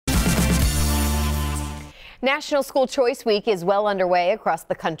National School Choice Week is well underway across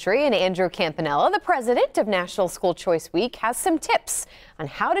the country, and Andrew Campanella, the president of National School Choice Week, has some tips on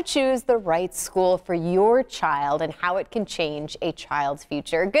how to choose the right school for your child and how it can change a child's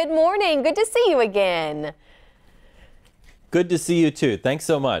future. Good morning. Good to see you again. Good to see you too. Thanks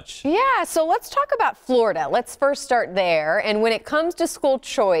so much. Yeah, so let's talk about Florida. Let's first start there. And when it comes to school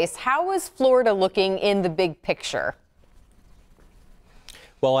choice, how is Florida looking in the big picture?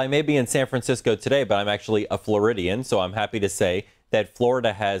 Well, I may be in San Francisco today, but I'm actually a Floridian, so I'm happy to say that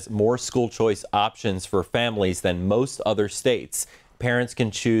Florida has more school choice options for families than most other states. Parents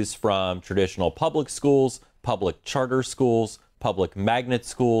can choose from traditional public schools, public charter schools, public magnet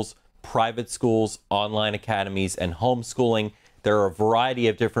schools, private schools, online academies, and homeschooling. There are a variety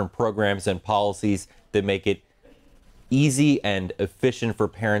of different programs and policies that make it easy and efficient for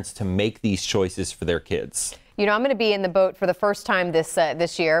parents to make these choices for their kids. You know, I'm going to be in the boat for the first time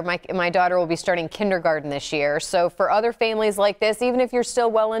this year. My daughter will be starting kindergarten this year. So for other families like this, even if you're still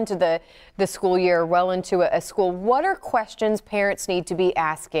well into the school year, well into a school, what are questions parents need to be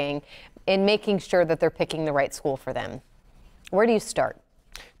asking in making sure that they're picking the right school for them? Where do you start?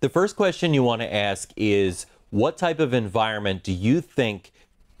 The first question you want to ask is, what type of environment do you think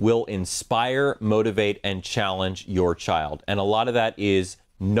will inspire, motivate, and challenge your child? And a lot of that is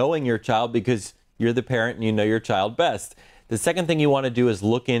knowing your child, because you're the parent and you know your child best. The second thing you want to do is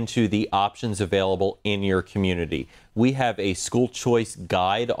look into the options available in your community. We have a school choice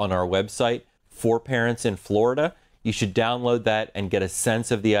guide on our website for parents in Florida. You should download that and get a sense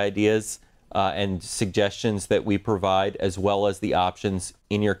of the ideas and suggestions that we provide, as well as the options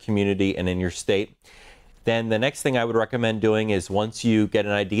in your community and in your state. Then the next thing I would recommend doing is, once you get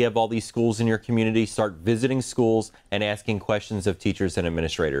an idea of all these schools in your community, start visiting schools and asking questions of teachers and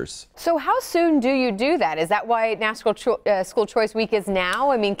administrators. So how soon do you do that? Is that why National School Choice Week is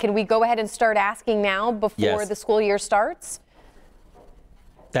now? I mean, can we go ahead and start asking now before the school year starts?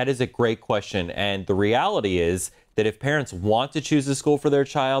 That is a great question. And the reality is that if parents want to choose a school for their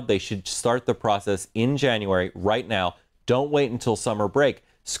child, they should start the process in January, right now. Don't wait until summer break.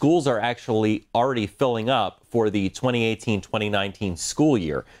 Schools are actually already filling up for the 2018-2019 school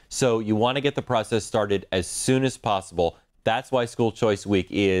year. So you want to get the process started as soon as possible. That's why School Choice Week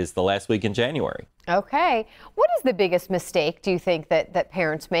is the last week in January. Okay. What is the biggest mistake, do you think, that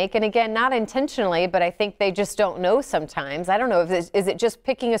parents make? And again, not intentionally, but I think they just don't know sometimes. I don't know, is it just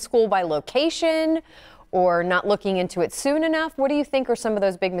picking a school by location or not looking into it soon enough? What do you think are some of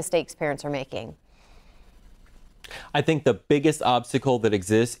those big mistakes parents are making? I think the biggest obstacle that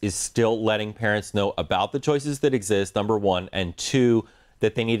exists is still letting parents know about the choices that exist, number one, and two,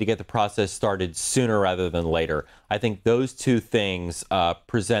 that they need to get the process started sooner rather than later. I think those two things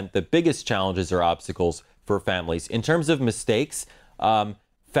present the biggest challenges or obstacles for families. In terms of mistakes,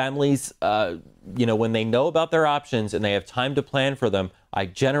 families, when they know about their options and they have time to plan for them, I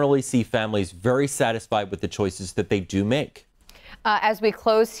generally see families very satisfied with the choices that they do make. As we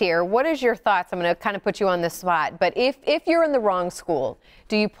close here, what is your thoughts? I'm going to kind of put you on the spot, but if you're in the wrong school,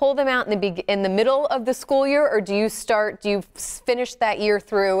 do you pull them out in the middle of the school year, or do you finish that year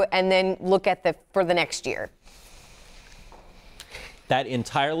through and then look at for the next year? That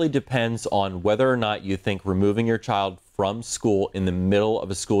entirely depends on whether or not you think removing your child from school in the middle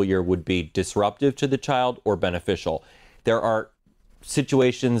of a school year would be disruptive to the child or beneficial. There are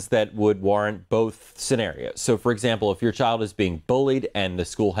situations that would warrant both scenarios. So, for example, if your child is being bullied and the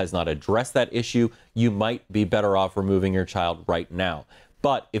school has not addressed that issue, you might be better off removing your child right now.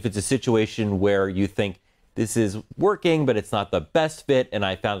 But if it's a situation where you think this is working, but it's not the best fit, and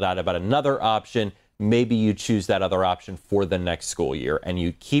I found out about another option, maybe you choose that other option for the next school year and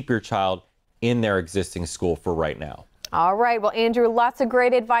you keep your child in their existing school for right now. All right. Well, Andrew, lots of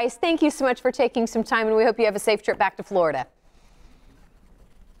great advice. Thank you so much for taking some time, and we hope you have a safe trip back to Florida.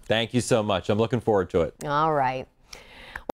 Thank you so much. I'm looking forward to it. All right.